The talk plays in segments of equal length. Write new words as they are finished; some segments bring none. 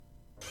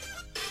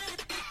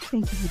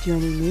Thank you for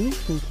joining me.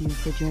 Thank you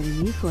for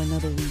joining me for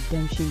another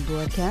Redemption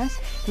broadcast.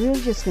 We're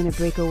just going to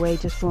break away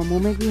just for a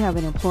moment. We have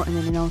an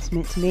important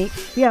announcement to make.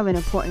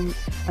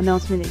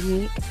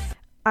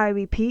 I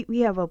repeat, we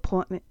have an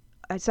important...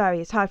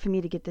 sorry, it's hard for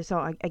me to get this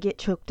out. I get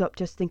choked up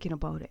just thinking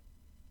about it.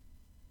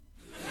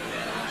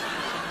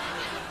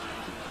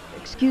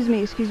 Excuse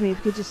me. If you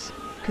could you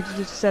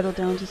just settle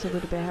down just a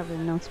little bit. I have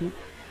an announcement.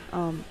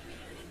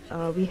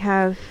 We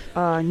have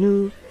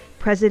new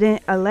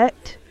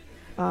president-elect,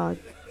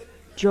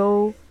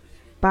 Joe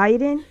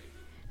Biden.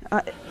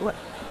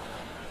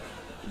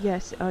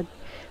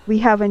 We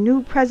have a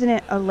new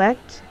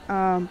president-elect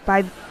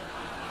by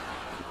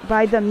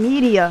the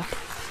media.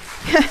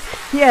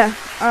 Yes,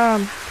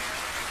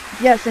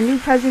 a new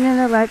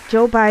president-elect,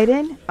 Joe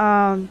Biden.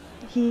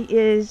 He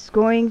is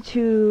going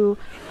to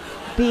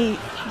be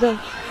the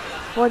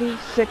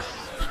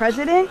 46th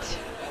president.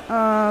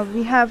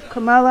 We have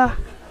Kamala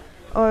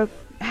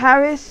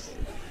Harris,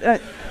 the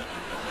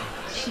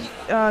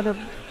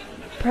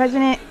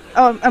president,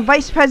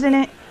 vice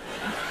president.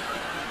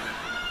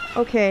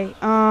 Okay.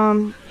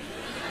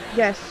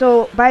 Yes.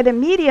 So by the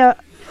media,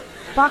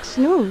 Fox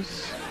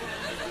News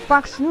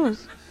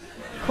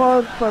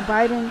called for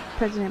President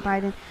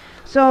Biden.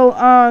 So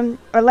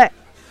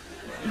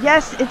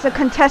yes, it's a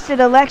contested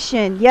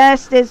election.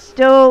 Yes, there's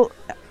still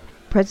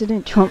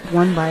President Trump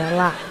won by a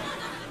lot.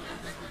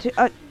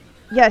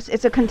 Yes,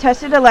 it's a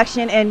contested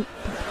election, and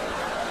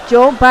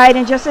Joe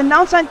Biden just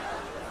announced on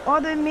all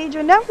the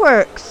major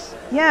networks.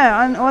 Yeah,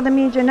 on all the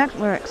major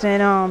networks,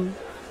 and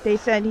they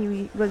said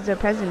he was the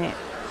president.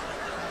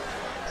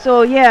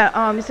 So yeah,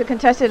 it's a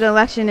contested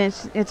election.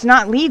 It's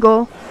not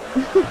legal.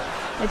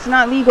 It's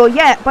not legal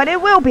yet, but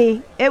it will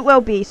be. It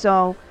will be.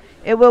 So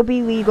it will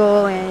be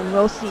legal, and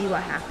we'll see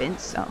what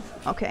happens. So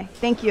okay,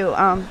 thank you.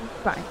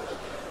 Bye.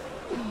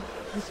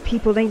 These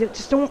people, they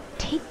just don't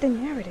take the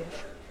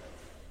narrative.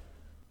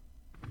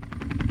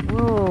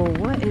 Whoa,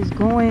 what is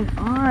going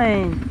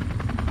on?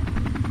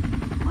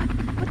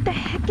 What the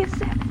heck is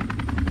that?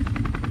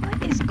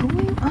 What is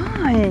going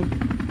on?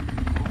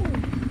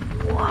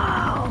 Oh,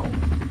 wow.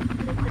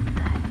 What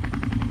the heck?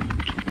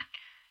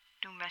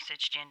 New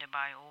message standing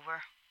by,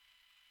 over.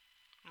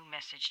 New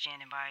message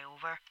standing by,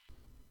 over.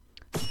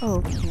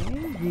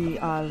 Okay, we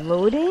are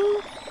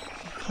loading.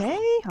 Okay,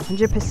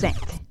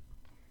 100%.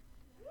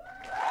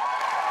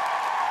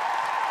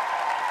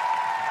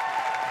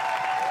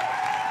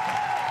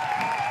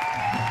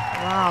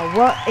 Wow,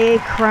 what a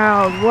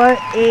crowd.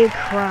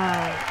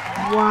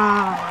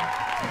 Wow.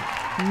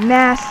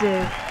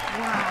 Massive.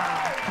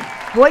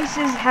 Wow.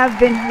 Voices have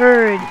been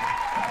heard.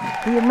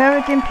 The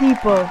American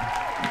people.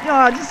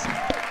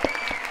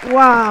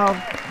 Wow.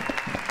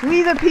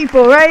 We the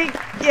people, right?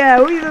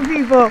 Yeah, we the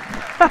people.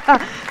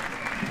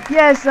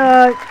 Yes,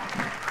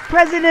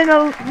 President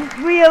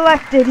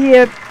re-elected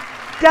here,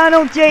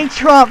 Donald J.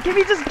 Trump. Can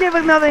we just give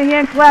another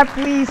hand clap,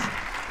 please?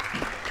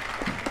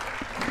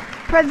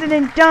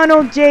 President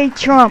Donald J.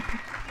 Trump,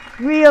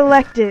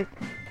 re-elected.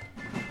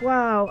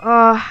 Wow.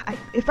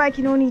 If I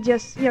can only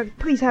just,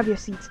 please have your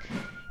seats.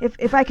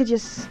 If I could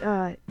just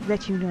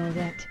let you know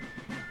that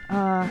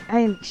I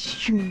am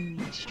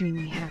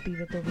extremely happy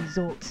with the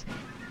results.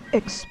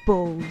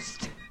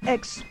 Exposed.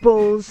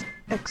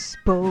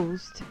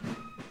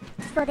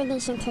 For the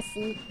nation to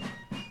see.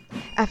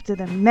 After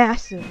the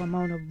massive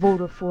amount of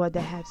voter fraud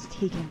that has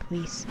taken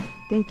place,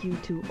 thank you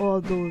to all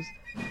those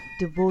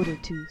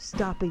devoted to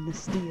stopping the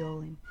steal,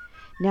 and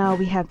now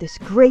we have this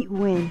great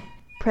win.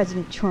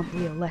 President Trump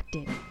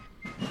re-elected,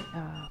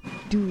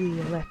 duly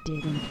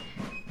elected and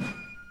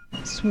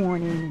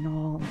sworn in and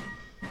all.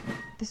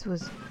 This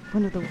was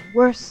one of the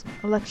worst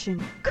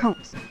election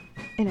counts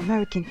in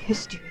American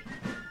history.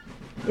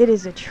 It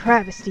is a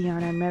travesty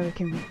on our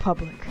American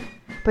Republic,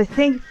 but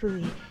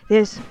thankfully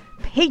there's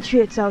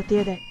patriots out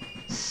there that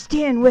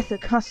stand with the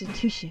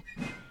Constitution,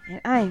 and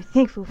I am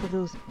thankful for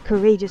those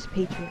courageous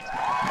patriots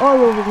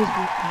all over this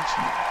great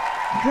nation.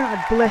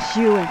 God bless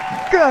you, and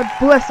God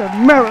bless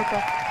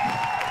America.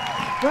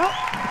 Well,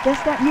 I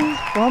guess that means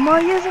 4 more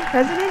years of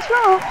President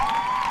Trump.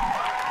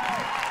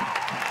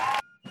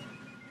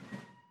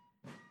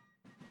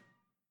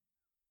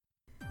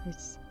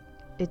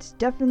 It's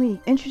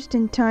definitely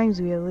interesting times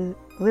we are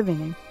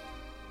living in.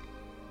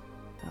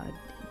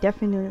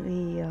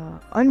 Definitely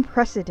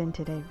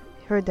unprecedented. I've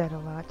heard that a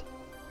lot.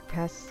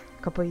 Past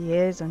couple of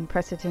years,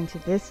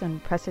 unprecedented this,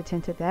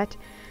 unprecedented that.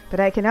 But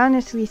I can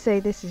honestly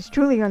say this is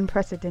truly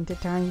unprecedented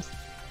times.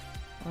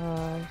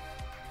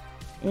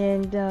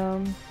 And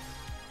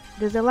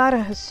there's a lot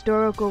of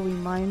historical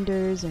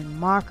reminders and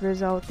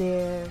markers out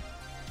there,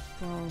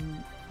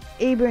 from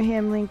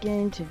Abraham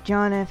Lincoln to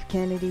John F.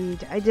 Kennedy.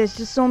 There's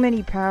just so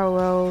many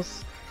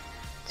parallels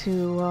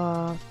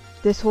to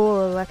this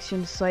whole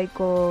election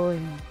cycle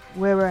and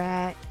where we're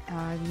at,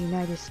 the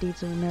United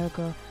States of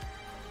America,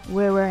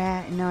 where we're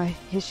at in our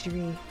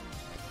history.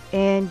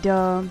 And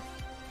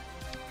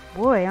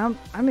boy, I'm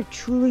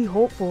truly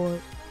hopeful.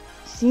 It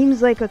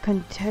seems like a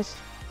contentious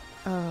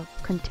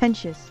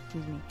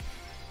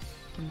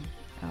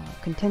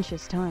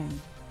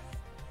time.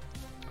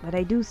 But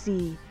I do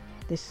see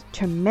this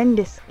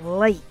tremendous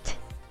light.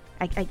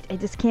 I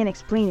just can't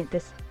explain it.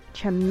 This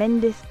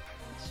tremendous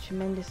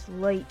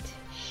light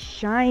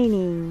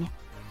shining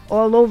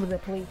all over the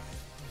place.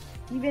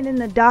 Even in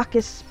the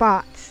darkest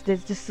spots,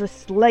 there's just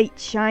this light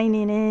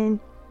shining in.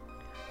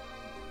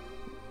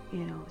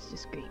 You know, it's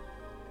just great.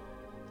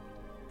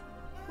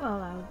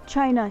 Well, I'll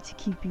try not to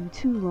keep you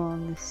too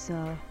long this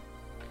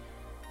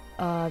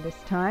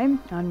time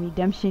on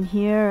Redemption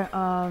here.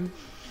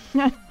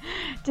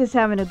 Just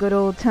having a good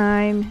old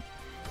time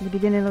at the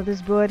beginning of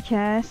this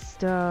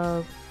broadcast,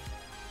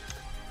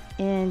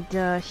 and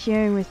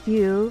sharing with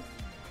you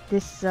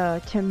this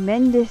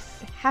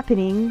tremendous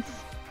happenings,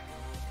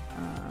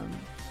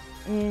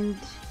 and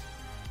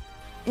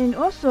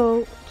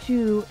also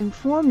to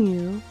inform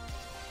you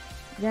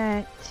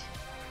that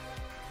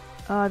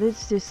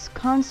there's this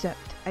concept.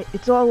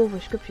 It's all over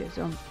scriptures.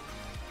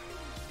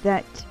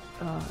 That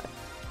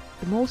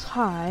the Most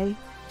High,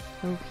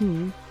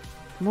 Elohim,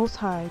 Most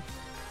High,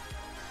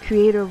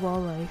 Creator of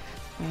all life,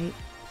 right?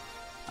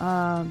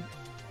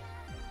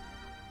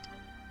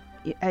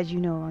 As you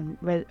know, on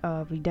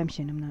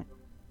Redemption, I'm not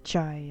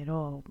shy at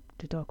all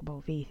to talk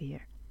about faith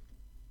here,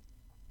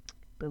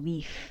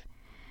 belief,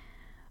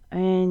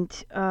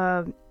 and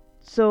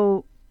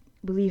so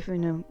belief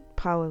in a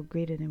power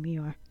greater than we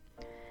are.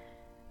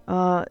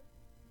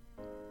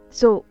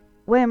 So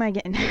what am I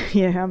getting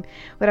here?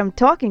 What I'm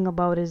talking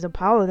about is a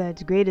power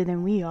that's greater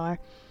than we are,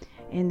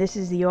 and this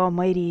is the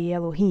Almighty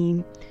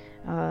Elohim,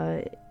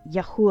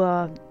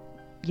 Yahuwah,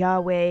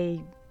 Yahweh,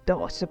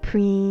 the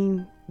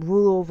supreme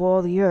ruler of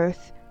all the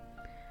earth,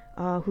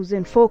 who's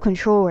in full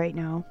control right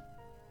now.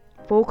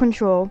 Full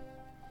control,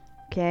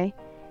 okay?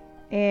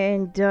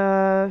 And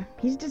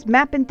he's just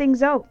mapping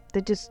things out.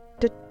 They're just,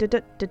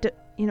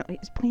 you know,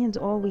 his plan's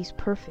always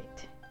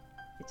perfect.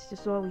 It's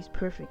just always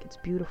perfect. It's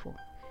beautiful.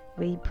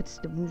 The way he puts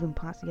the moving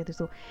parts together.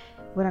 So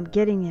what I'm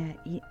getting at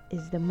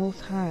is the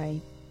Most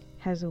High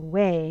has a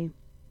way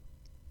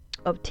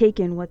of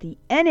taking what the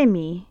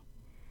enemy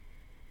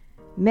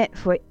meant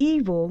for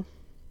evil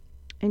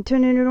and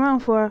turning it around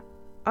for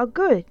our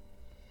good.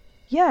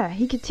 Yeah,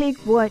 he could take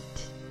what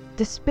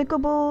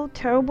despicable,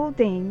 terrible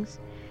things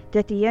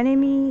that the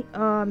enemy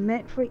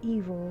meant for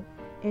evil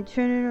and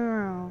turn it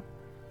around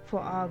for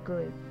our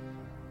good.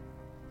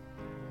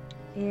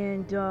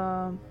 And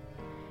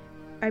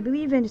I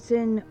believe it's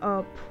in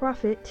a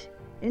prophet,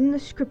 in the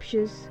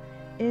scriptures,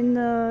 in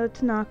the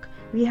Tanakh.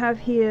 We have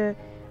here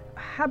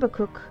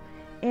Habakkuk,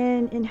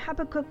 and in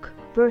Habakkuk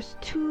verse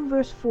 2,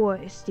 verse 4,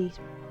 it states,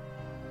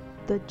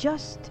 "The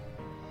just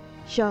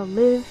shall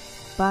live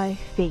by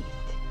faith."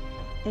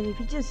 And if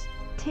you just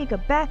take a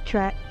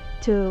backtrack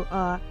to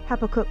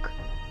Habakkuk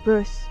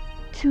verse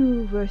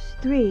 2, verse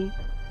 3,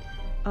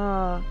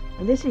 and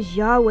this is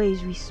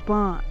Yahweh's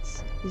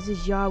response. This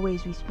is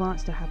Yahweh's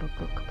response to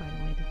Habakkuk, by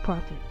the way, the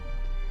prophet.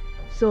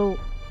 So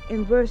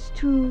in verse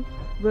 2,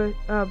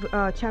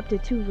 chapter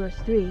 2, verse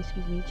 3,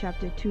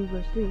 chapter 2,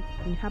 verse 3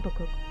 in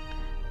Habakkuk,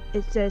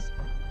 it says,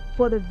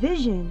 "For the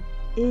vision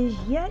is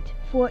yet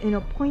for an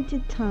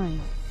appointed time,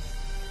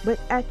 but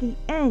at the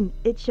end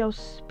it shall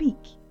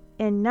speak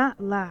and not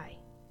lie.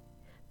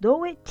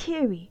 Though it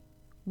tarry,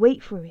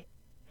 wait for it,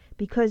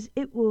 because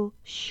it will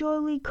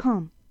surely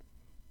come.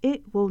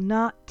 It will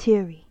not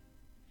tarry."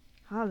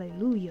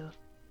 Hallelujah.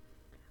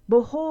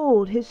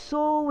 "Behold, his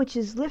soul which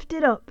is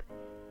lifted up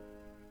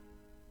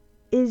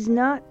is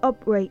not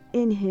upright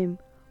in him,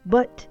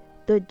 but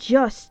the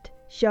just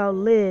shall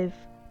live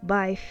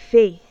by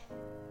faith."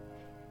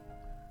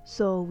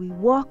 So we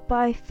walk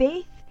by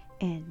faith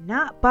and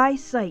not by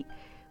sight.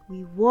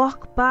 We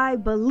walk by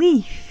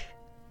belief.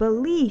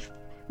 Belief.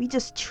 We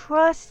just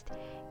trust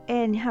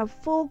and have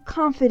full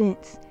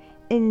confidence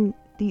in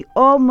the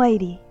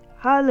Almighty.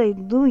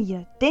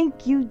 Hallelujah.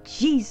 Thank you,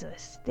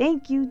 Jesus.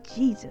 Thank you,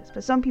 Jesus.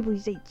 For some people, you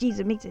say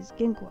Jesus makes his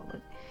skin crawl.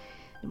 But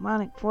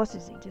demonic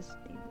forces, they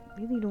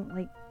really don't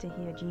like to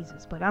hear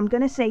Jesus. But I'm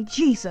going to say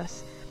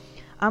Jesus.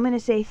 I'm going to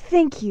say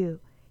thank you,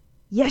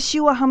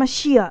 Yeshua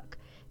HaMashiach,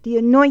 the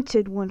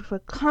anointed one, for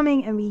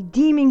coming and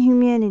redeeming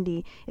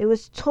humanity. It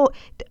was told,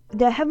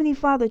 the Heavenly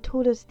Father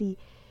told us the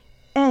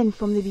end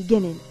from the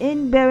beginning.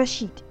 In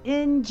Bereshit,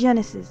 in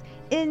Genesis,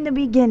 in the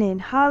beginning.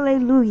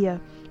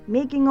 Hallelujah.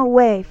 Making a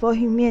way for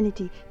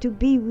humanity to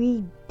be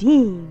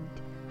redeemed.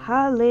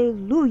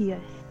 Hallelujah.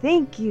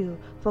 Thank you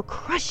for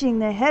crushing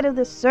the head of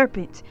the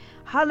serpent.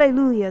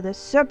 Hallelujah. The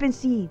serpent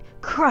seed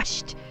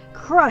crushed.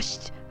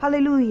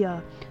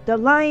 Hallelujah. The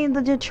lion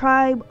of the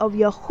tribe of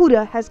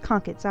Yehuda has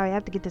conquered. Sorry, I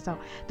have to get this out.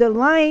 The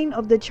lion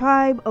of the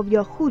tribe of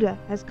Yehuda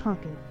has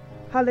conquered.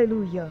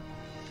 Hallelujah.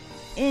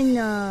 In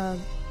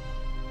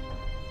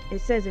it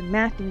says in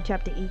Matthew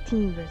chapter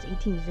 18, verse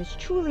 18, it says,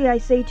 "Truly I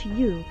say to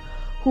you,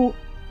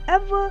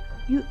 whatever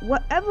you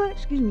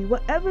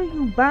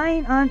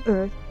bind on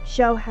earth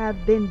shall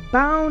have been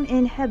bound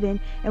in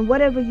heaven, and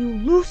whatever you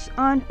loose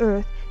on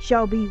earth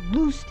shall be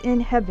loosed in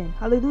heaven."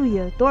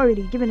 Hallelujah.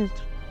 Authority given us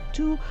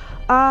to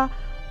our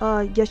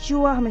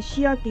Yeshua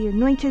HaMashiach, the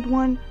anointed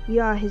one. We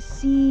are his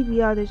seed.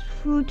 We are his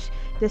fruit.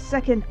 The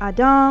second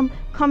Adam,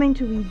 coming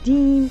to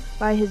redeem.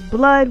 By his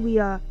blood, we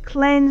are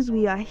cleansed.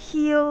 We are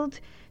healed.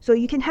 So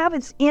you can have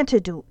its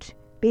antidote.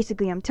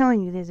 Basically, I'm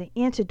telling you, there's an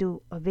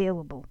antidote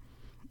available.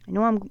 I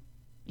know I'm,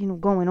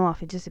 going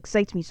off. It just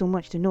excites me so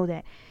much to know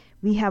that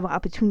we have an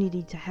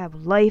opportunity to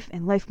have life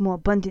and life more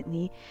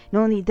abundantly.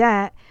 Not only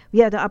that, we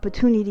have the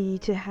opportunity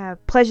to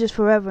have pleasures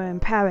forever in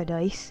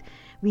paradise.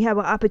 We have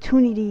an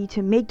opportunity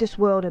to make this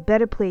world a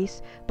better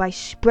place by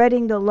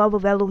spreading the love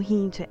of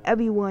Elohim to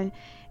everyone,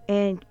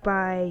 and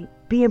by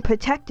being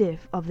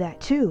protective of that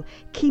too.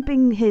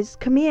 Keeping his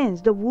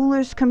commands, the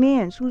ruler's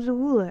commands. Who's the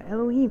ruler?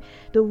 Elohim.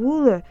 The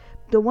ruler,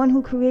 the one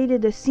who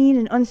created the seen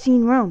and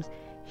unseen realms.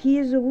 He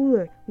is the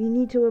ruler. We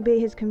need to obey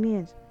his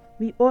commands.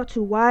 We ought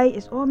to. Why?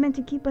 It's all meant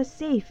to keep us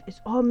safe.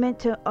 It's all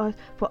meant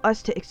for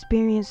us to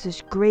experience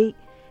this great,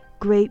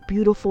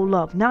 beautiful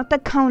love. Not the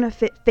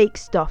counterfeit fake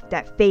stuff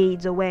that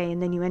fades away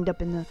and then you end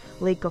up in the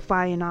lake of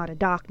fire and outer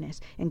darkness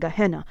in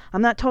Gehenna.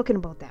 I'm not talking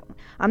about that one.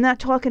 I'm not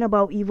talking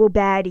about evil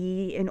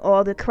baddie and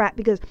all the crap,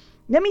 because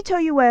let me tell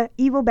you where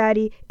evil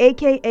baddie,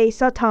 aka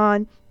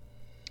Satan,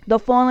 the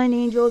fallen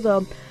angels,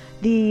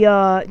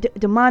 the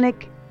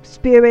demonic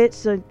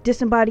spirits,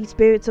 disembodied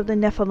spirits of the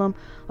Nephilim,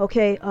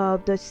 okay,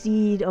 the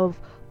seed of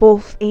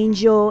both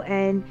angel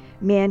and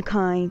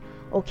mankind,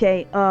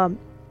 okay,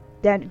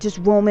 that just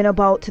roaming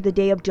about to the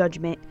day of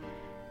judgment.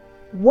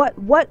 What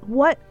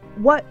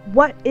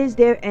is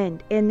their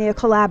end? And their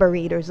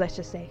collaborators, let's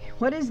just say.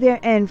 What is their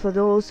end for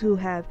those who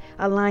have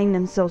aligned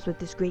themselves with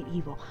this great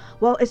evil?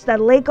 Well, it's the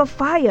lake of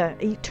fire,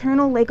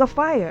 eternal lake of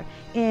fire.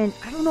 And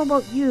I don't know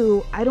about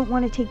you, I don't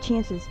want to take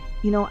chances.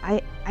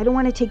 I don't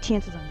want to take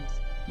chances on this.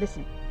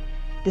 Listen,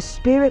 the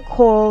Spirit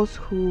calls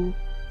who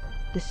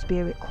the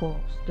Spirit calls.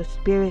 The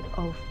Spirit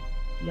of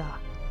Yah.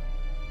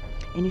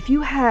 And if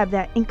you have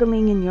that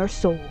inkling in your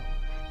soul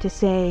to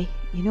say,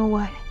 you know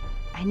what,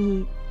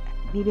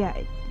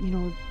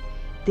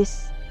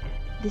 this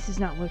is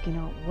not working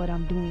out, what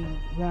I'm doing,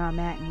 where I'm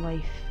at in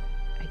life,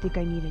 I think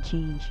I need a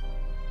change.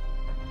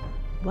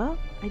 Well,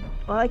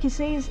 all I can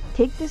say is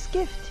take this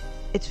gift.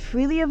 It's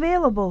freely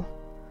available.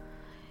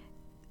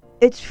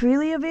 It's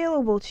freely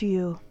available to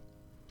you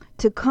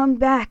to come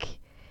back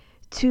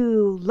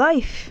to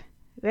life,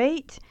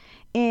 right?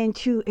 And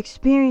to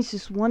experience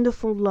this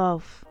wonderful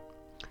love.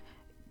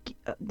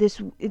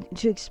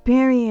 To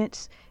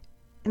experience,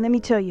 and let me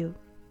tell you,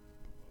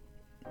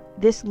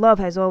 this love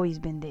has always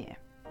been there,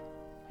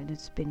 and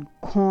it's been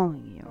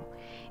calling you,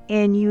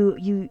 and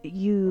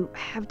you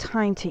have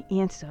time to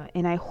answer,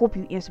 and I hope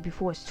you answer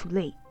before it's too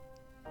late,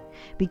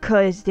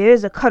 because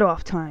there's a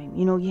cutoff time.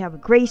 You have a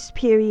grace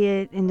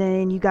period, and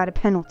then you got a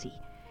penalty,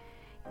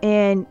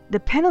 and the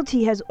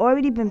penalty has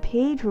already been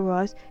paid for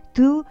us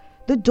through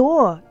the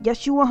door,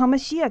 Yeshua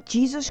HaMashiach,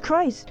 Jesus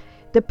Christ.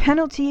 The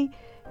penalty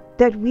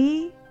that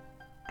we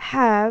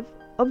have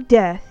of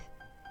death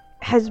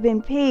has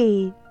been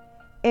paid,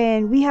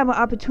 and we have an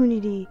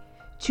opportunity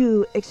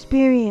to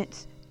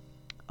experience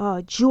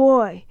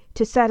joy,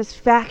 to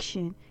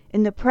satisfaction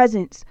in the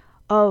presence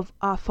of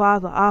our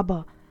Father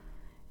Abba,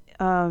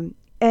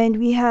 and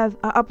we have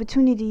an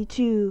opportunity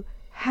to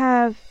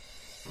have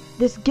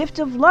this gift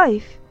of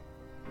life,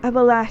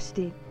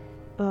 everlasting,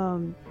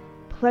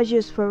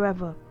 pleasures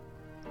forever.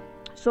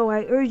 So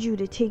I urge you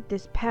to take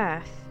this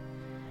path.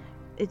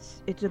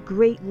 It's a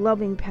great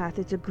loving path.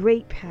 It's a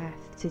great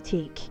path to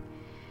take.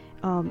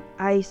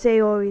 I say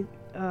always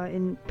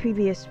in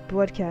previous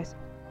broadcasts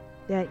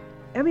that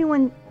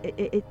everyone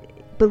it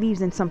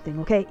believes in something,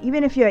 okay?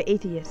 Even if you're an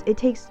atheist, it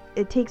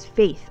takes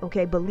faith,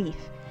 okay,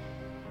 belief,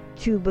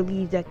 to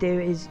believe that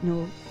there is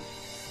no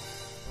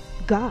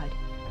God,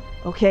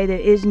 okay? There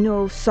is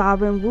no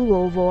sovereign ruler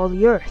over all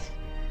the earth,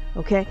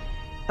 okay?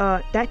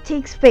 That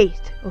takes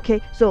faith,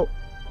 okay? So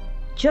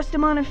just the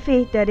amount of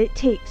faith that it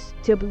takes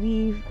to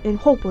believe in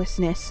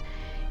hopelessness,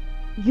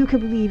 you can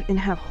believe and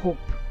have hope.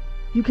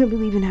 You can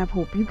believe and have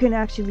hope. You can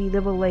actually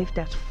live a life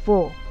that's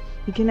full.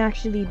 You can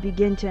actually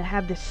begin to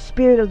have the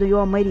Spirit of the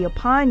Almighty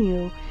upon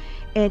you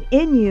and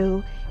in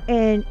you,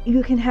 and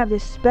you can have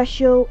this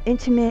special,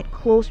 intimate,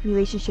 close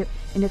relationship,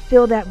 and to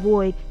fill that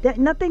void that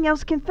nothing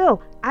else can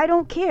fill. I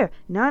don't care.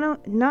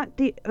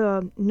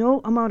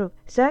 No amount of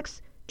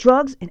sex,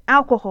 drugs, and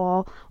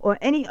alcohol, or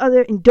any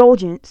other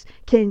indulgence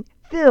can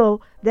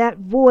fill that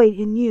void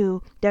in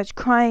you that's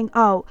crying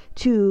out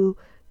to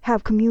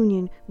have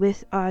communion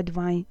with our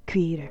divine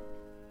Creator.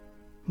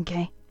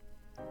 Okay?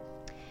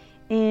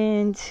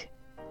 And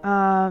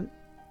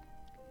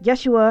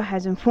Yeshua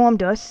has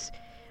informed us,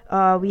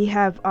 we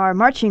have our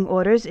marching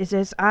orders. It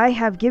says, I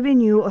have given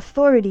you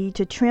authority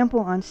to trample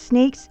on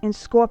snakes and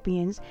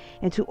scorpions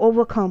and to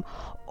overcome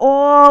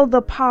all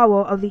the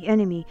power of the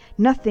enemy.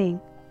 Nothing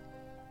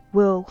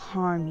will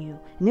harm you.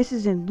 And this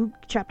is in Luke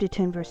chapter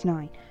 10 verse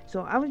 9.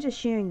 So I was just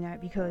sharing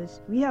that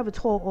because we have a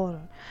tall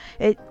order.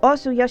 It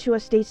also,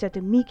 Yeshua states that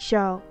the meek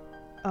shall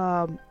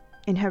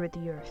inherit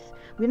the earth.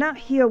 We're not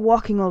here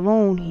walking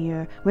alone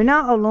here. We're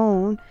not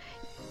alone.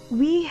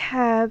 We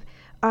have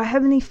our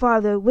Heavenly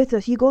Father with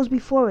us. He goes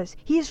before us.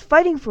 He is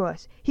fighting for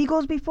us. He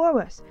goes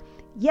before us.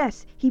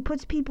 Yes, He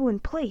puts people in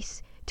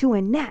place to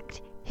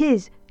enact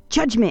His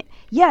judgment.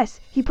 Yes,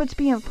 He puts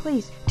people in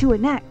place to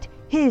enact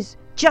His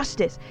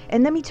justice.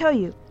 And let me tell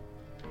you,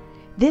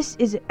 this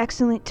is an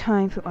excellent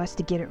time for us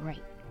to get it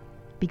right.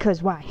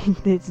 Because why?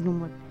 There's no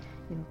more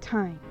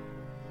time.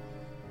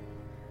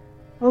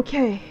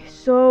 Okay,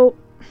 so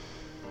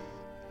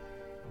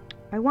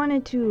I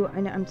wanted to,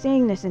 and I'm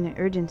saying this in an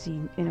urgency,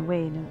 in a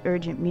way, in an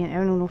urgent manner.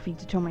 I don't know if you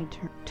can tell my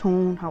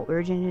tone how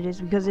urgent it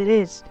is, because it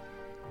is.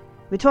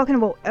 We're talking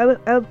about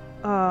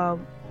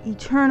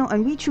eternal,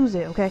 and we choose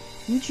it, okay?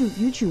 You choose.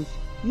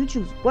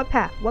 What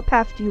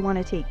path do you want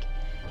to take?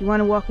 Do you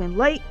want to walk in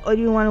light, or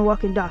do you want to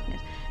walk in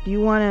darkness? Do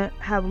you want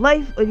to have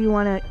life, or do you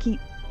want to keep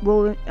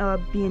rolling,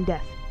 being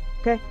death?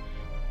 Okay?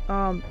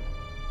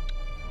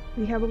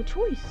 We have a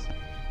choice.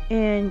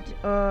 And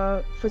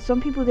for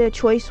some people, their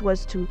choice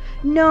was to,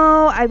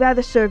 no, I'd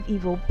rather serve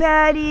evil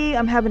baddie.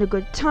 I'm having a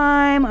good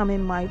time. I'm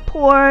in my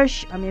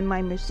Porsche. I'm in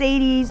my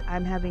Mercedes.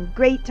 I'm having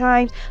great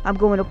times. I'm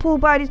going to pool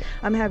parties.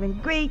 I'm having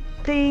great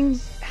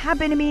things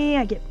happen to me.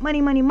 I get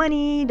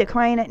money. They're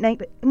crying at night,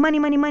 but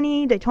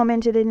money. They're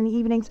tormented in the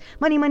evenings.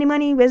 Money.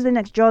 Where's the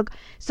next drug?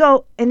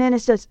 So, and then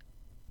it's just,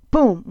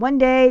 boom. One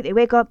day, they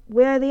wake up.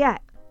 Where are they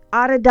at?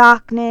 Out of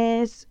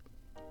darkness.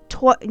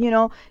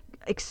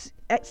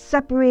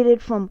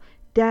 Separated from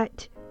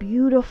that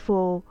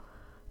beautiful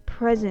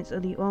presence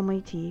of the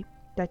Almighty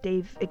that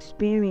they've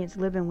experienced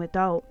living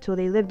without. So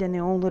they lived in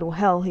their own little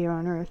hell here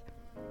on earth,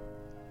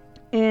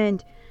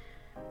 and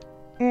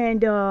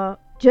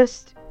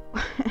just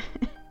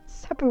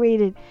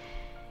separated,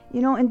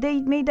 and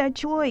they made that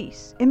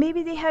choice. And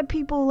maybe they had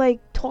people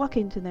like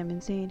talking to them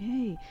and saying,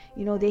 hey,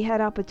 they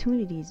had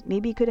opportunities.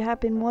 Maybe it could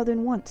happen more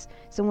than once.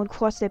 Someone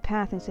crossed their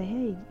path and said,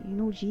 hey,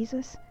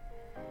 Jesus?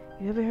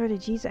 You ever heard of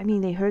Jesus? I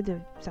mean, they heard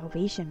the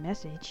salvation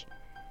message,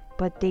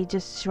 but they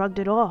just shrugged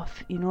it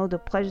off. The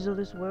pleasures of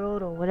this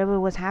world or whatever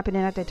was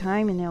happening at the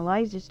time in their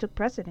lives just took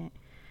precedent.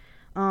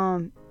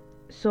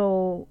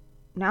 So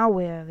now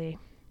where are they?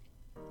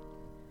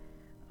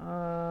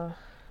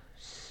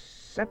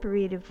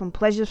 Separated from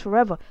pleasures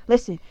forever.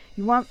 Listen,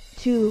 you want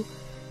to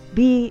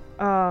be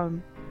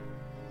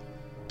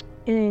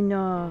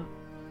in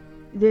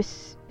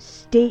this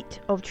state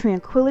of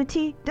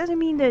tranquility. Doesn't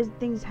mean that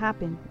things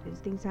happen. But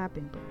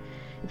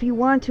if you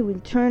want to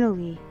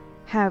internally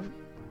have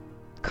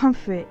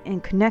comfort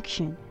and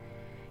connection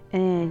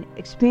and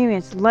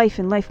experience life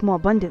and life more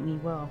abundantly,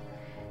 well,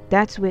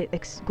 that's what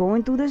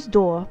going through this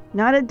door,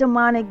 not a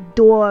demonic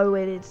door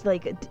where it's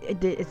like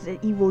it's an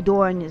evil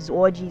door and there's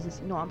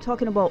orgies. No, I'm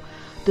talking about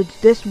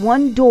this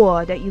one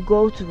door that you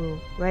go through,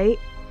 right?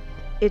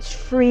 It's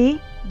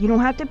free. You don't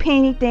have to pay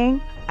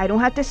anything. I don't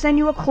have to send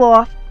you a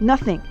cloth.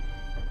 Nothing.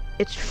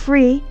 It's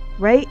free,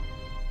 right?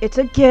 It's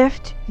a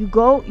gift. You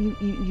go,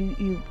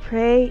 you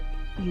pray,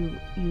 you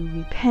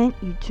repent,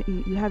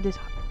 you have this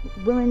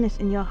willingness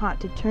in your heart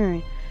to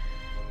turn.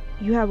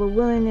 You have a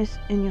willingness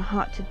in your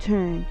heart to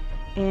turn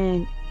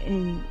and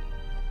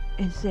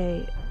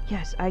say,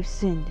 yes, I've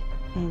sinned,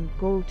 and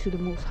go to the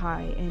Most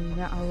High and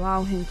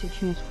allow Him to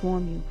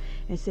transform you,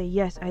 and say,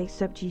 yes, I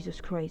accept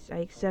Jesus Christ. I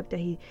accept that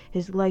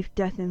His life,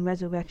 death, and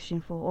resurrection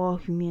for all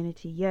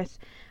humanity. Yes,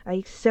 I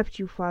accept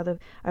you, Father.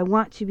 I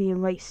want to be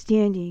in right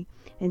standing.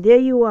 And there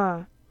you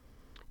are.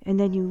 And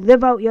then you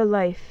live out your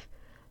life.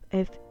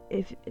 If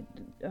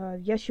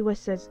Yeshua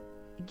says,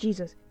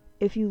 Jesus,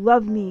 if you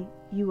love me,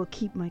 you will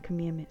keep my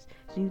commandments.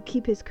 So you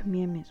keep His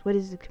commandments. What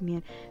is the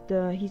command?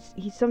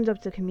 He sums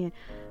up the command.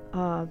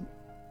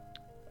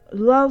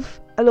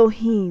 Love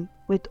Elohim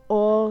with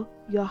all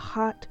your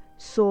heart,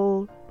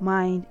 soul,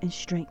 mind, and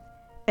strength.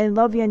 And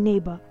love your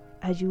neighbor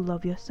as you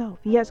love yourself.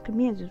 He has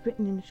commands. It's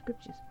written in the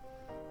scriptures.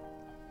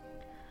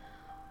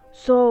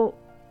 So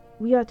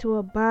we are to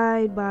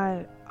abide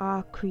by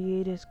our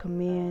Creator's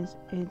commands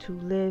and to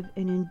live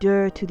and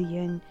endure to the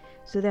end,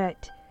 so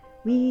that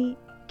we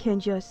can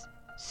just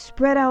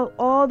spread out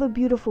all the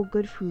beautiful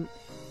good fruit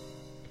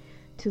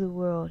to the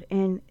world.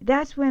 And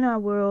that's when our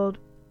world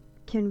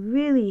can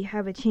really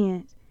have a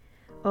chance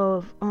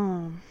of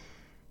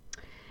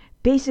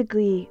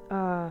basically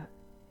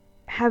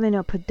having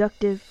a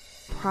productive,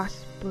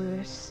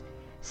 prosperous,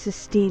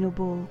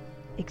 sustainable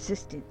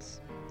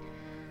existence.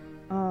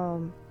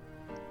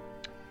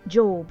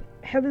 Job,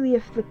 heavily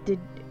afflicted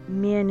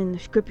man in the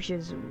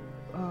scriptures,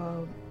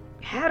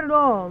 had it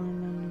all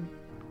and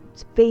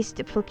faced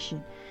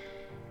affliction.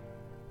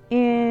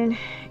 And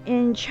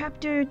in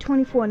chapter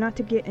 24, not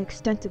to get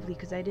extensively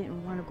because I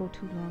didn't want to go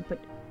too long, but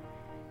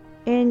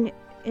in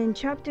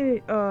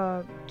chapter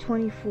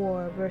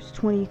 24, verse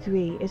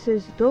 23, it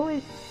says, though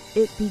it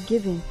be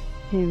given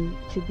him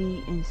to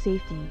be in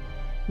safety,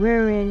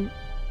 whereon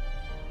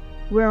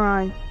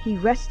he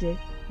rested,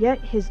 yet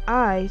his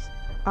eyes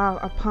are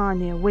upon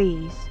their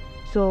ways.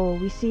 So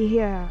we see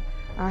here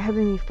our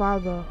Heavenly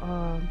Father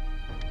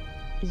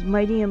is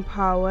mighty in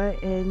power,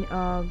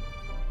 and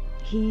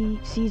He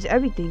sees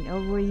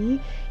everything.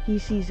 He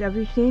sees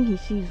everything. He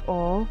sees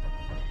all.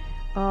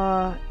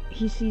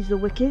 He sees the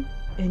wicked.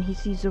 and he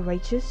sees the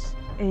righteous,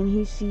 and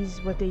he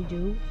sees what they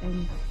do,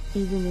 and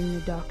even in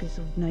the darkest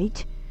of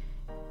night.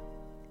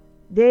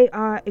 They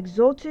are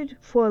exalted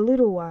for a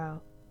little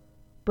while,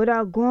 but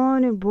are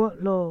gone and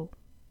brought low.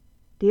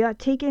 They are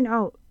taken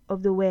out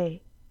of the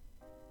way,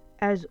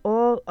 as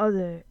all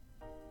other,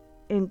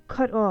 and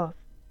cut off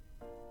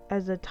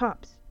as the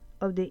tops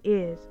of the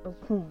ears of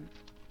corn.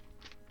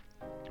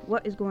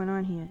 What is going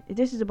on here?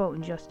 This is about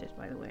injustice,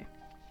 by the way.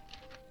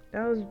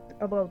 That was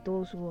about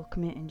those who will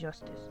commit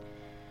injustice.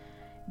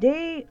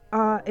 They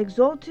are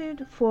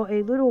exalted for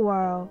a little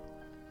while,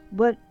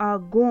 but are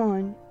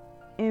gone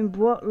and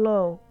brought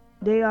low.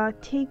 They are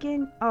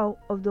taken out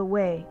of the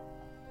way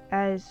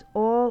as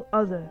all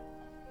other,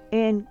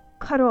 and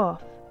cut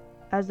off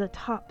as the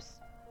tops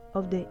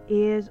of the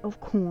ears of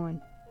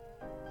corn.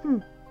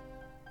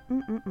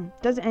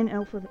 Doesn't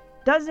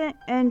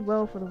end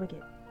well for the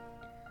wicked.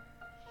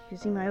 You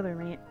see my other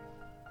rant.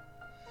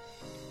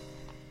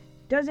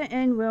 Doesn't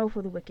end well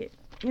for the wicked.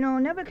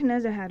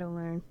 Nebuchadnezzar had to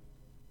learn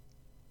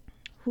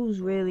who's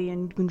really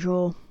in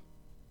control.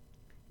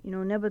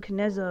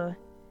 Nebuchadnezzar,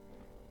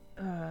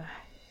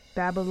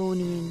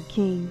 Babylonian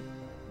king,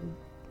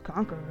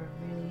 conqueror,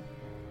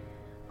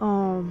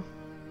 really.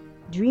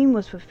 Dream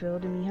was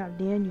fulfilled, and we have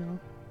Daniel,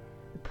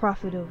 the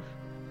prophet of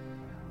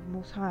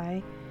Most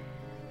High,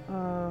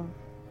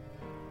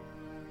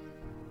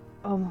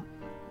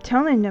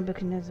 telling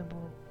Nebuchadnezzar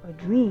a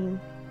dream,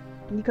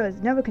 because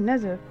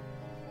Nebuchadnezzar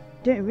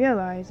didn't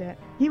realize that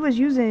he was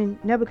using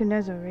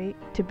Nebuchadnezzar, right,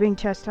 to bring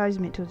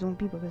chastisement to his own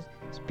people, because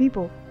his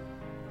people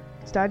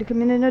started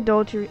committing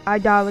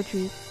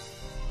idolatry,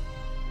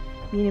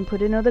 meaning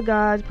putting other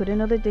gods,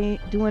 putting other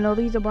things, doing all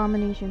these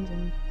abominations,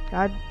 and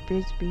God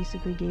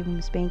basically gave him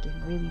a spanking,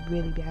 really,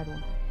 really bad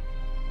one.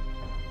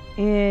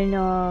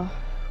 And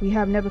we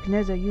have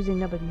Nebuchadnezzar using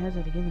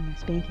Nebuchadnezzar to give him a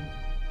spanking.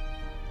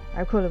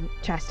 I call it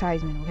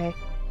chastisement, okay?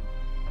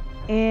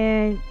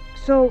 And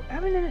so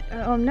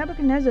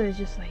Nebuchadnezzar is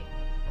just like,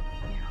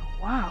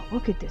 wow,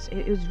 look at this.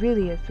 It was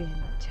really a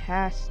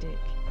fantastic.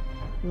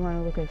 We want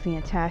to look at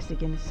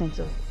fantastic in the sense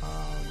of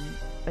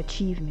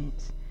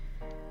achievements.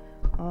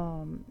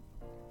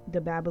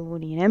 The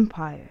Babylonian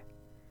Empire.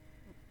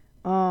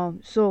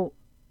 So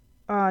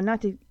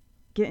not to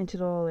get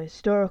into all the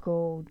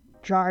historical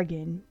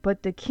jargon,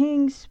 but the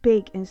king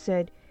spake and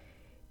said,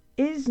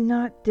 "Is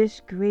not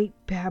this great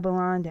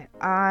Babylon that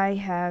I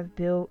have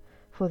built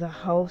for the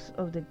house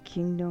of the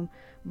kingdom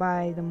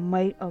by the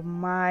might of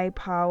my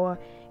power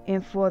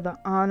and for the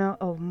honor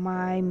of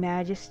my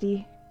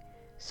majesty?"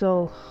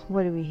 So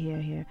what do we hear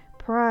here?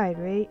 Pride,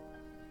 right?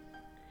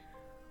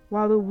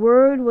 While the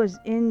word was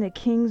in the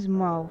king's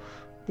mouth,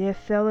 there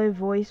fell a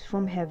voice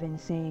from heaven,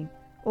 saying,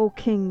 "O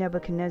King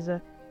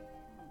Nebuchadnezzar,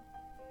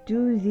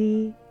 do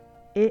thee,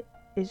 it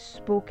is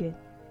spoken,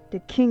 the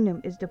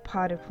kingdom is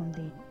departed from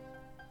thee."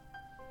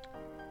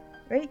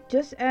 Right?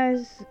 Just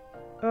as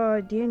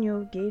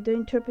Daniel gave the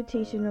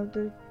interpretation of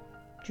the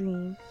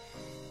dream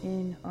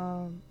in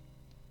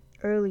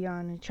early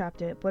on in the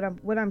chapter,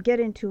 but what I'm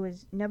getting to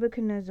is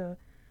Nebuchadnezzar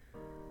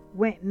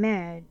went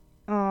mad.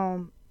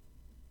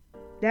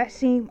 That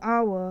same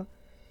hour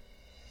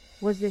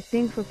was the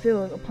thing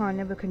fulfilled upon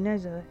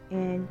Nebuchadnezzar,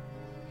 and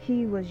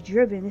he was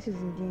driven. This is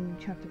in Daniel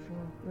chapter 4,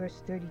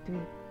 verse 33.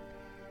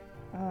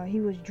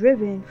 He was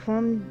driven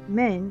from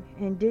men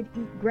and did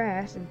eat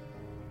grass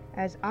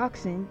as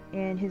oxen,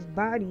 and his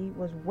body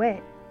was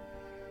wet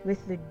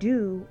with the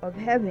dew of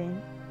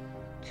heaven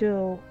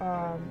till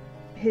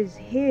his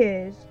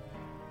hairs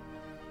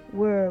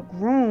were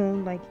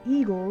grown like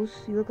eagles.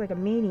 He looked like a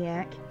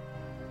maniac.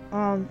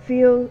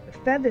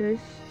 Feathers.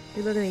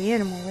 You look at the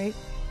animal, right?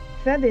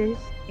 Feathers,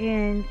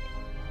 and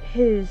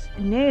his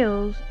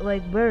nails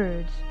like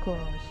birds' claws.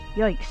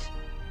 Yikes.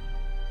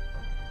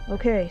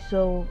 Okay,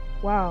 so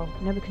wow,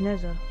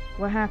 Nebuchadnezzar,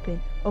 what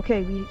happened?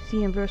 Okay, we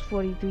see in verse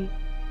 43.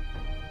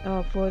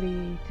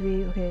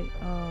 43. Okay.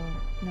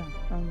 No,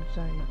 I'm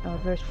sorry.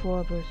 Verse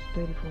 4, verse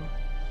 34.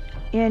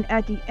 And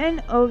at the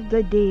end of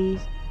the days,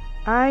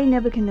 I,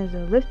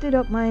 Nebuchadnezzar, lifted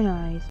up mine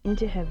eyes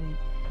into heaven,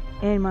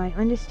 and my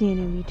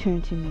understanding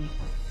returned to me.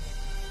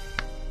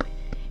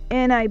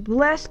 And I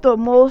bless the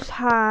Most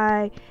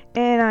High,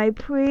 and I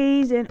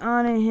praise and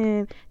honor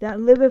him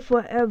that liveth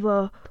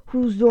forever,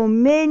 whose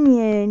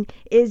dominion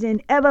is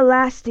an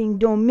everlasting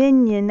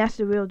dominion. That's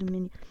the real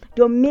dominion.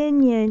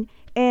 Dominion,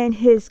 and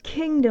his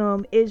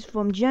kingdom is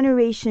from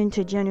generation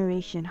to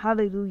generation.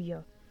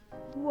 Hallelujah.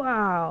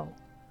 Wow.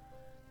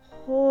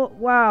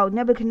 Wow,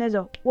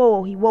 Nebuchadnezzar,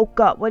 whoa, he woke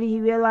up. What did he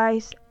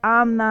realize?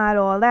 I'm not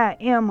all that,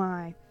 am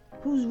I?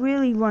 Who's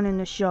really running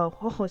the show?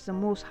 Oh, it's the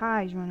Most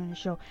High's running the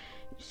show.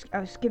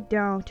 I'll skip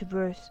down to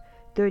verse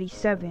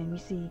 37. We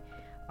see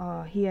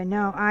here,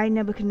 now I,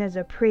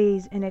 Nebuchadnezzar,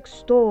 praise and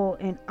extol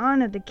and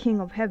honor the King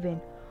of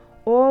heaven,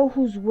 all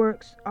whose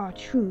works are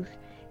truth,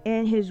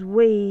 and his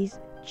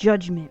ways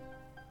judgment.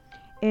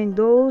 And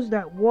those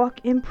that walk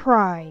in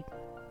pride,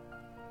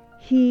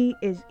 he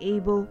is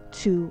able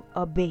to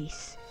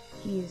abase.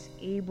 He is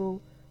able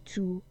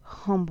to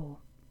humble.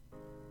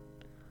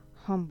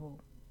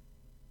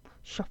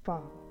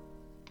 Shafal.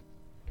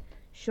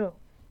 Sure.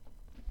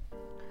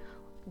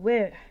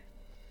 Where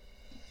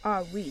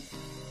are we?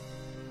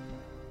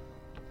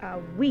 Are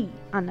we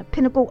on the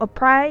pinnacle of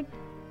pride?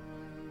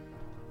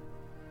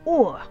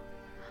 Or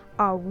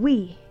are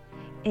we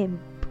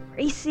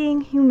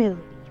embracing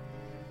humility?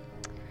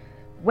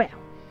 Well,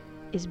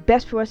 it's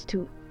best for us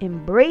to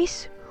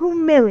embrace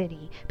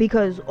humility,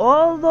 because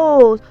all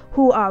those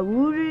who are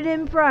rooted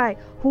in pride,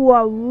 who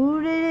are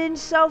rooted in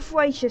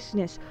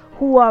self-righteousness,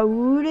 who are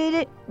rooted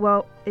in,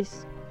 well,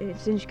 it's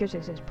in scripture.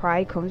 It says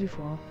pride comes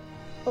before,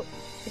 it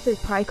says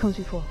pride comes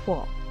before a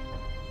fall.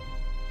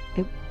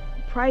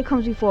 Pride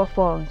comes before a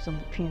fall in some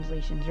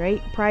translations,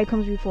 right? Pride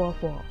comes before a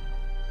fall.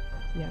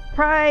 You have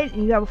pride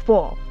and you have a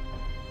fall.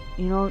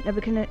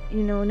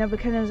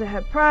 Nebuchadnezzar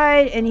had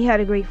pride and he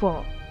had a great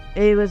fall.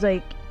 It was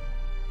like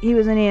he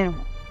was an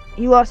animal.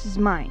 He lost his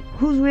mind.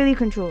 Who's really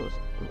controls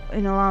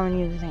in allowing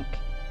you to think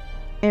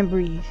and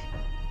breathe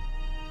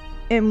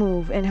and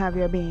move and have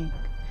your being?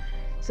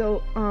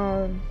 So,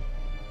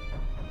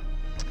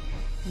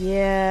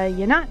 yeah,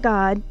 you're not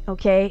God,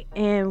 okay?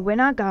 And we're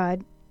not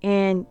God,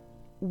 and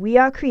we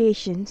are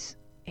creations,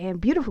 and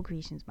beautiful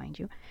creations, mind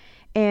you.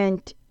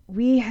 And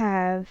we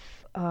have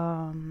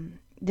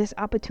this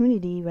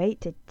opportunity,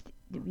 right?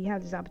 We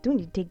have this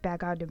opportunity to take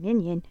back our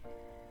dominion,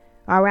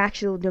 our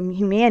actual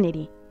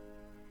humanity.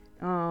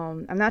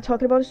 I'm not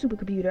talking about a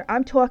supercomputer.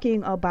 I'm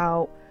talking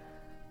about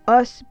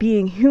us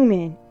being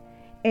human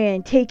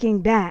and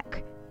taking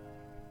back,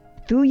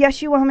 through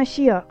Yeshua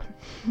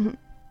HaMashiach,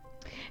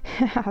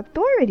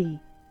 authority.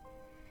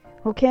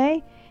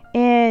 Okay?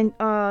 And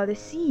the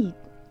seed.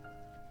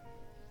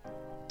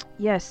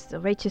 Yes, the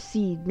righteous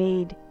seed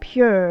made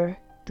pure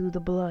through the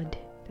blood.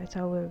 That's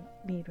how we're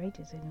made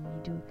righteous. And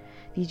we do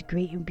these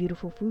great and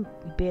beautiful fruit.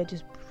 We bear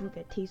just fruit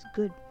that tastes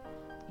good.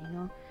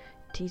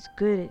 Tastes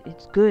good.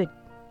 It's good.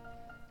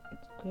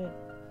 It's good.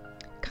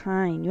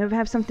 Kind. You ever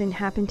have something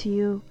happen to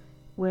you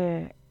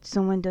where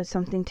someone does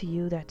something to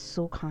you that's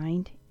so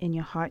kind and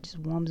your heart just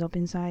warms up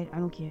inside? I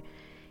don't care.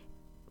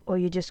 Or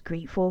you're just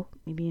grateful.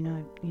 Maybe you're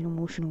not an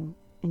emotional,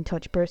 in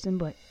touch person,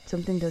 but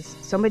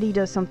somebody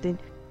does something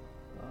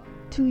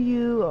to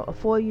you or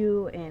for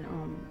you, and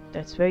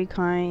that's very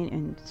kind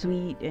and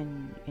sweet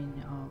and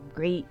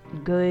great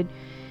and good,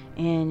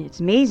 and it's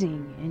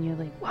amazing, and you're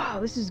like, wow,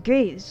 this is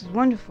great, this is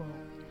wonderful.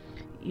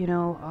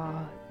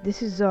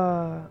 This is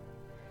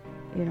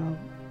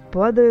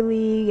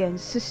brotherly and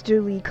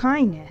sisterly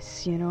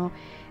kindness.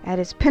 At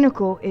its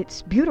pinnacle,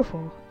 it's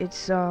beautiful.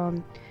 It's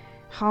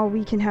how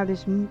we can have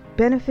this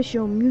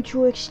beneficial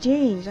mutual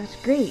exchange. That's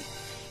great.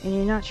 And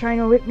you're not trying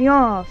to rip me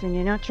off, and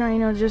you're not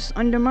trying to just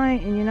undermine,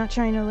 and you're not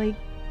trying to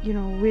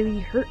really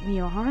hurt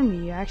me or harm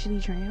me. You're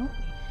actually trying to help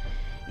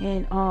me.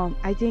 And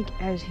I think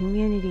as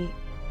humanity,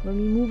 when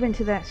we move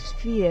into that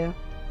sphere,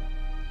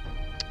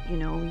 we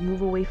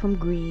move away from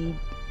greed.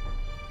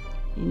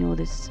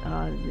 This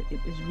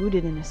is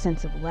rooted in a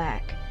sense of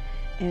lack,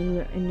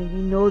 and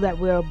we know that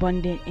we're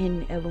abundant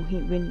in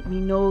Elohim. When we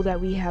know that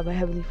we have a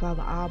Heavenly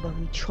Father, Abba,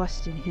 we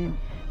trust in Him.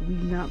 We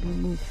will not be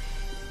moved.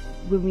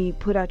 When we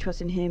put our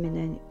trust in Him,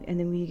 and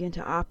then we begin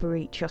to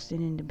operate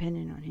trusting and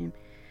dependent on Him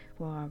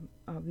for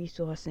our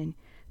resource, and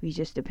we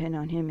just depend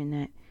on Him, and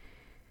that,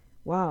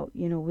 wow,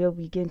 we'll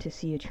begin to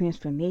see a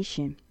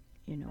transformation.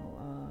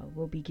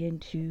 We'll begin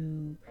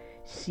to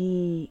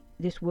see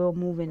this world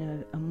move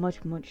in a much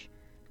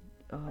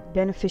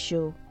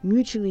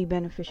mutually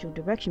beneficial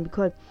direction,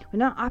 because we're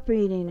not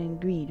operating in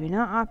greed. We're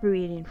not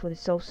operating for the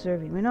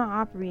self-serving. We're not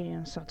operating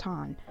on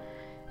Satan's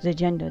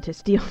agenda to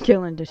steal,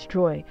 kill, and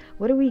destroy.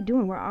 What are we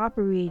doing? We're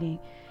operating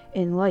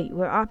in light.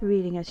 We're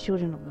operating as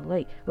children of the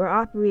light. We're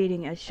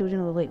operating as children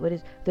of the light.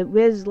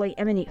 Where does light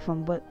emanate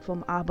from? But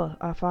from Abba,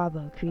 our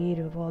Father,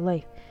 creator of all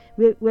life.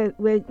 We're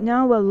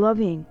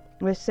loving.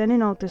 We're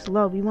sending out this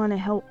love. We want to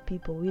help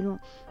people.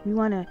 We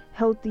want a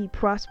healthy,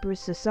 prosperous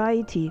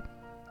society,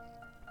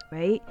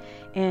 right?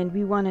 And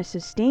we want to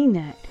sustain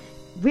that.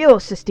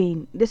 This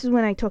is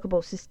when I talk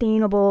about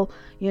sustainable,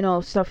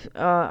 stuff.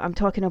 I'm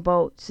talking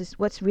about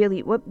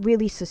what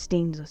really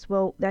sustains us.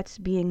 Well, that's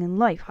being in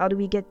life. How do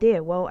we get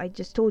there? Well, I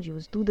just told you,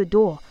 it's through the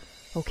door.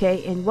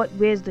 Okay? And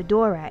where's the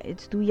door at?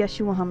 It's through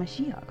Yeshua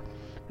HaMashiach,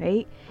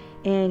 right?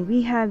 And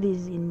we have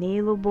these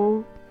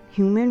inalienable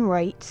human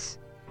rights.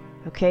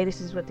 Okay?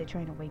 This is what they're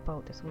trying to wipe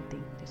out, this whole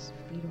thing, this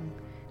freedom,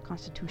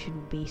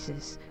 constitutional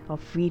basis of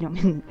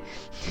freedom.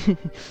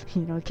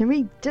 Can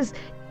we just,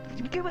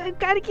 I've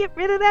got to get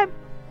rid of that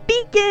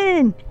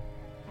beacon.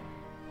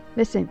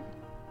 Listen,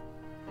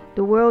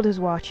 the world is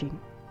watching,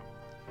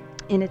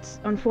 and it's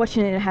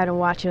unfortunate I had to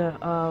watch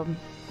a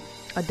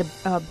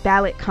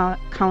ballot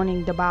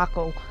counting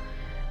debacle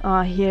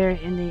here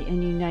in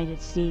the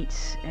United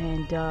States,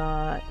 and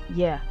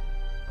yeah,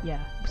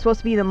 it's supposed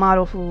to be the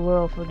model for the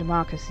world for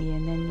democracy,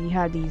 and then you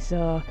have these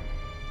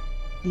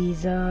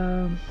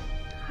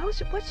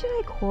what should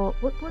I call,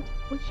 what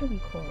should we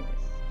call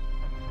this?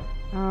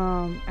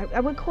 I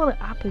would call it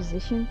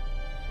opposition,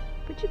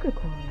 but you could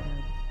call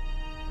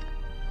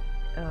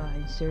it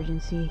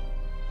insurgency,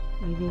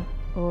 maybe,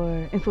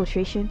 or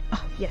infiltration.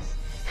 Oh, yes.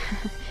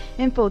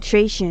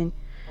 Infiltration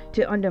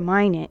to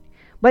undermine it.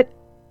 But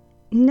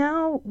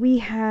now we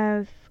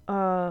have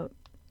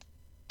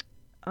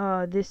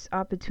this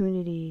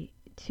opportunity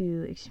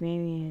to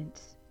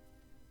experience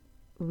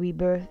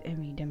rebirth and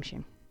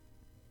redemption,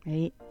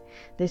 right?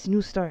 This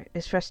new start,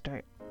 this fresh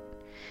start,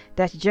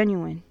 that's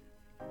genuine,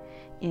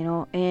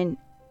 and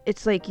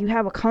it's like you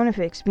have a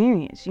counterfeit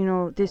experience,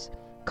 this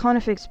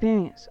counterfeit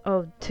experience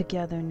of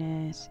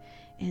togetherness,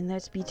 and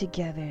let's be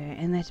together,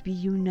 and let's be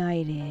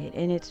united,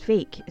 and it's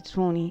fake, it's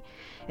phony,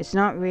 it's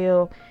not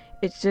real.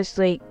 It's just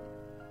like,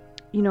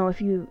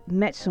 if you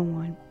met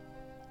someone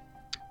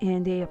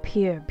and they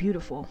appear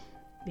beautiful,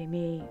 they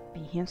may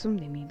be handsome,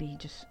 they may be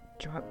just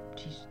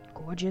she's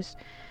gorgeous,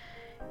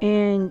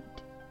 and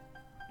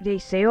they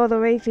say all the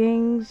right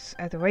things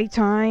at the right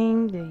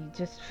time, they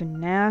just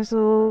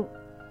finazzle.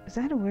 Is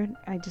that a word?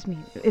 I just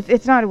mean, if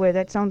it's not a word,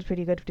 that sounds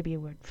pretty good to be a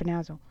word,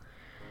 finazzle.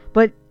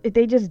 But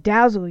they just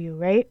dazzle you,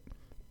 right?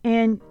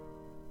 And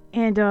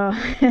man,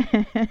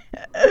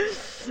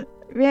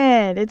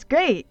 it's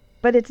great,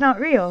 but it's not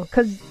real,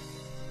 because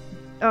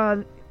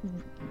the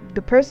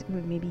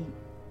person, maybe,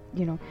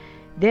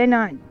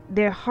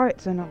 their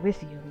hearts are not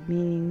with you,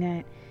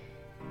 meaning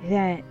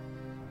that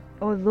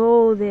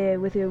although they're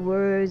with their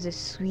words are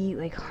sweet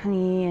like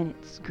honey, and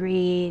it's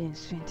great and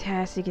it's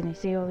fantastic, and they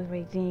say all the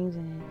right things,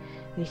 and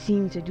they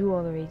seem to do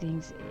all the right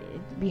things,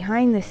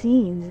 behind the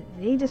scenes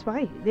they just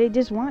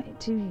want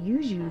to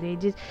use you.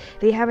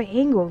 They have an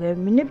angle, they're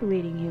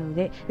manipulating you,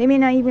 they may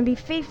not even be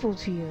faithful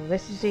to you.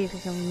 Let's just say if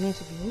it's a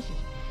romantic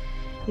relationship,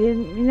 they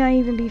may not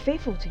even be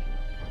faithful to you,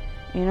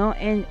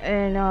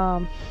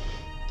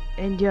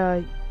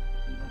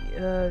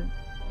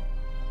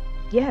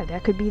 yeah,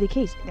 that could be the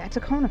case. That's a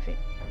counterfeit.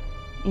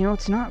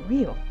 It's not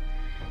real.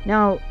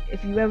 Now,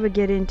 if you ever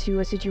get into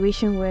a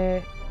situation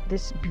where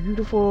this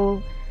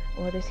beautiful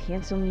or this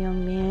handsome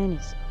young man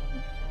is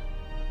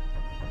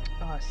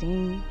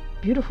saying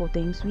beautiful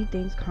things, sweet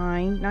things,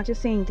 kind, not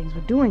just saying things,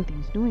 but doing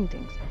things,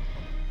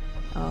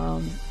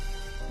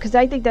 because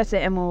I think that's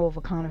the MO of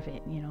a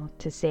counterfeit,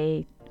 to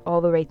say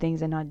all the right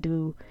things and not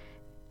do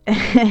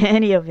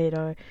any of it,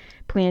 or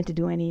plan to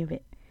do any of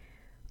it.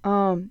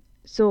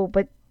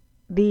 But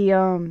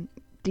the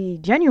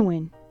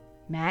genuine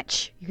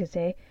match, you could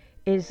say,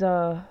 is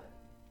the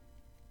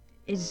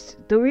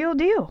real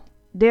deal.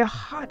 Their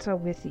hearts are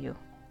with you.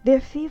 They're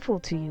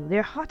faithful to you.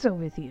 Their hearts are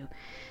with you.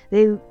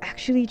 They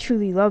actually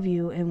truly love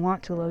you and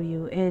want to love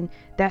you, and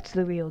that's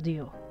the real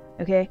deal.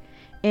 Okay?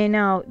 And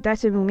now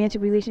that's a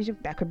romantic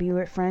relationship. That could be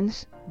with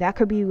friends. That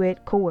could be with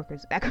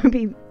coworkers. That could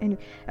be, and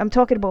I'm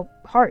talking about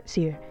hearts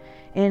here,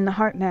 and the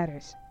heart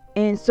matters.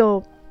 And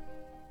so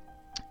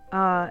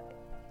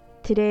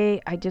today,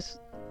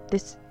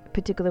 this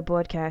particular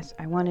broadcast,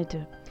 I wanted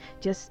to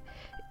just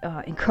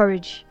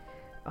encourage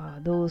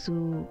those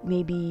who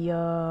maybe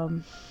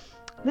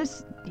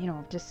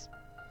just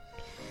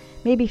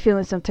maybe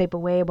feeling some type of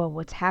way about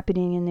what's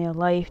happening in their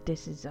life.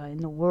 This is in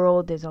the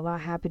world. There's a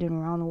lot happening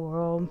around the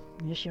world.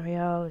 There's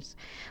a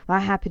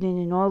lot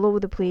happening in all over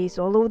the place,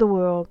 all over the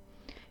world.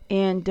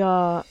 And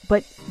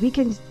but we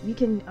can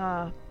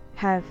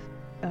have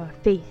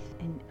faith,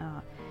 and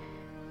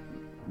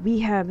we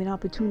have an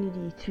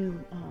opportunity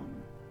to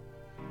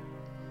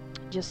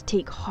just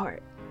take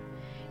heart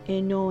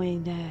in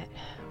knowing that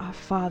our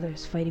Father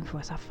is fighting for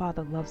us. Our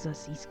Father loves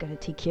us. He's going to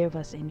take care of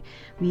us, and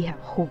we have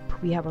hope.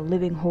 We have a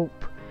living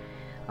hope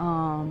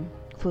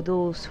for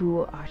those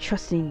who are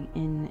trusting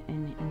in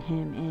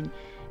Him,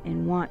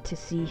 and want to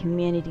see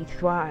humanity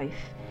thrive,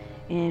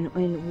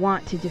 and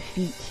want to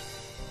defeat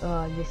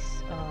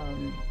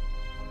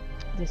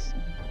this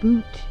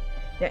boot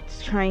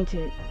that's trying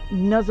to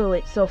nuzzle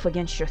itself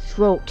against your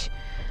throat.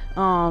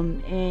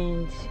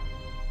 And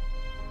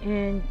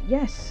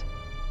yes,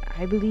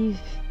 I believe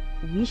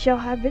we shall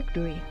have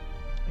victory.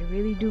 I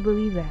really do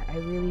believe that.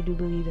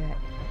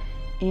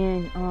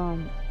 And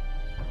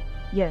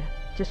yeah,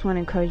 just want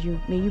to encourage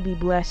you. May you be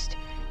blessed.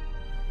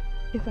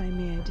 If I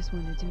may, I just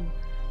want to do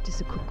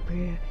just a quick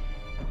prayer.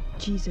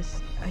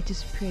 Jesus, I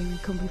just pray we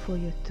come before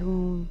your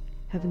throne.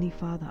 Heavenly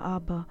Father,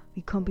 Abba,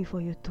 we come before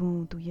your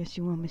throne through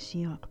Yeshua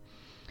Mashiach.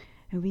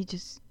 And we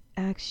just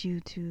ask you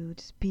to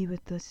just be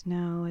with us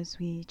now as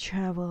we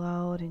travel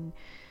out, and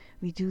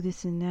we do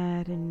this and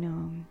that,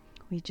 and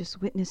we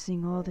just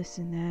witnessing all this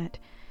and that.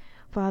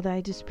 Father,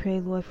 I just pray,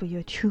 Lord, for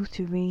your truth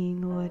to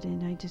reign, Lord,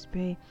 and I just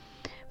pray,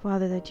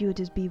 Father, that you would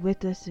just be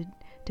with us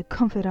to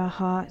comfort our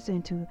hearts,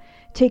 and to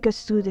take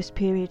us through this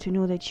period, to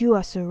know that you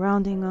are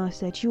surrounding us,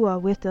 that you are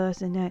with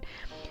us, and that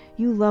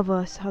you love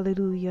us.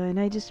 Hallelujah. And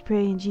I just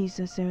pray in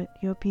Jesus that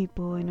your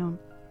people, and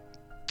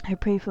I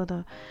pray for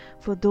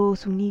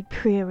those who need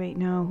prayer right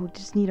now, who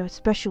just need a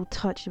special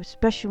touch, a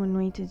special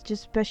anointing,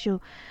 just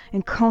special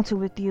encounter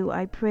with you.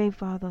 I pray,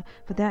 Father,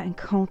 for that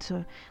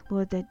encounter,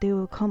 Lord, that they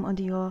will come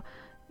under your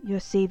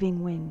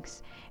saving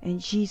wings. In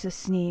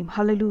Jesus' name,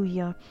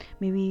 hallelujah.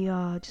 May we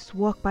just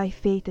walk by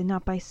faith and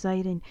not by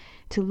sight, and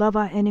to love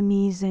our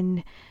enemies.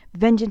 And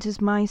vengeance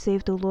is mine,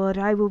 saith the Lord,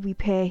 I will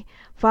repay.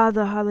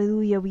 Father,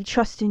 hallelujah, we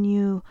trust in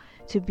you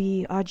to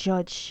be our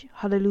judge.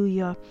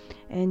 Hallelujah.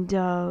 And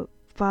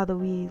Father,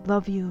 we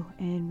love you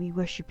and we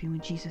worship you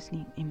in Jesus'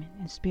 name. Amen.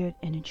 In spirit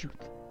and in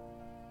truth.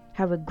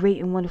 Have a great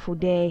and wonderful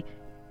day.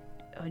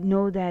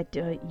 Know that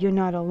you're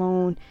not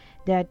alone.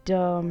 That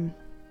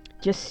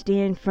just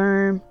stand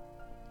firm.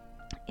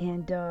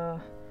 And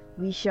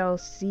we shall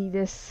see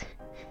this.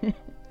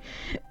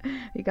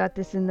 We got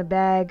this in the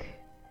bag.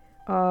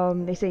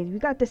 They say we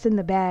got this in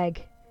the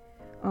bag.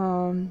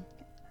 I'm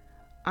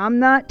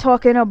not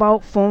talking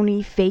about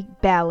phony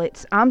fake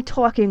ballots. I'm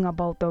talking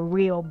about the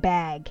real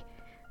bag.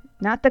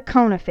 Not the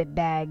counterfeit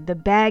bag. The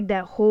bag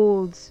that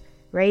holds,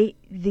 right?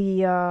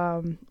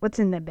 The what's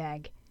in the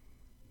bag?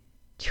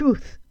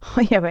 Truth.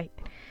 Oh yeah, right.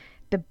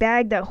 The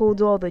bag that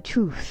holds all the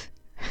truth.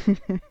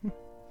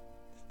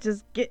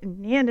 Just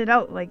getting handed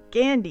out like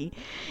candy,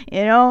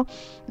 you know.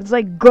 It's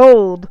like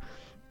gold.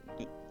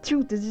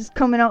 Truth is just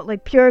coming out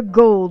like pure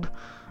gold.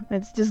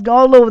 It's just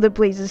all over the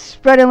place. It's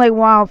spreading like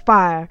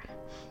wildfire.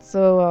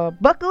 So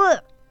buckle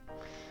up,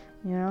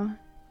 you know.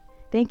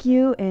 Thank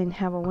you and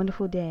have a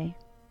wonderful day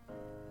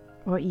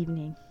or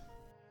evening.